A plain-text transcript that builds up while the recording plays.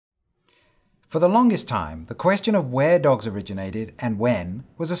For the longest time, the question of where dogs originated and when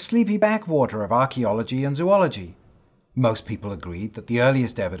was a sleepy backwater of archaeology and zoology. Most people agreed that the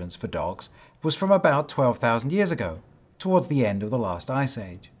earliest evidence for dogs was from about 12,000 years ago, towards the end of the last ice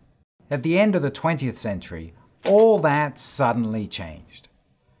age. At the end of the 20th century, all that suddenly changed.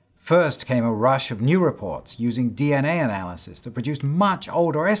 First came a rush of new reports using DNA analysis that produced much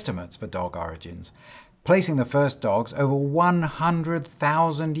older estimates for dog origins, placing the first dogs over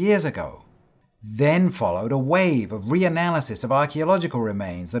 100,000 years ago. Then followed a wave of reanalysis of archaeological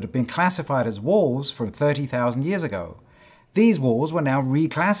remains that had been classified as wolves from 30,000 years ago. These wolves were now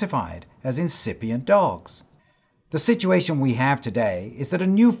reclassified as incipient dogs. The situation we have today is that a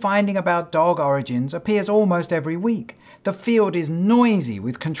new finding about dog origins appears almost every week. The field is noisy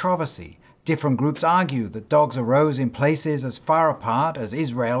with controversy. Different groups argue that dogs arose in places as far apart as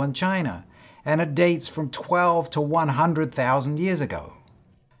Israel and China, and at dates from 12 to 100,000 years ago.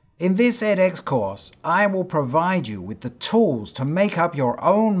 In this edX course, I will provide you with the tools to make up your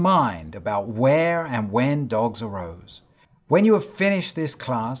own mind about where and when dogs arose. When you have finished this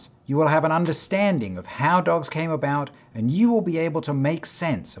class, you will have an understanding of how dogs came about, and you will be able to make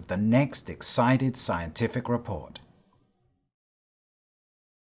sense of the next excited scientific report.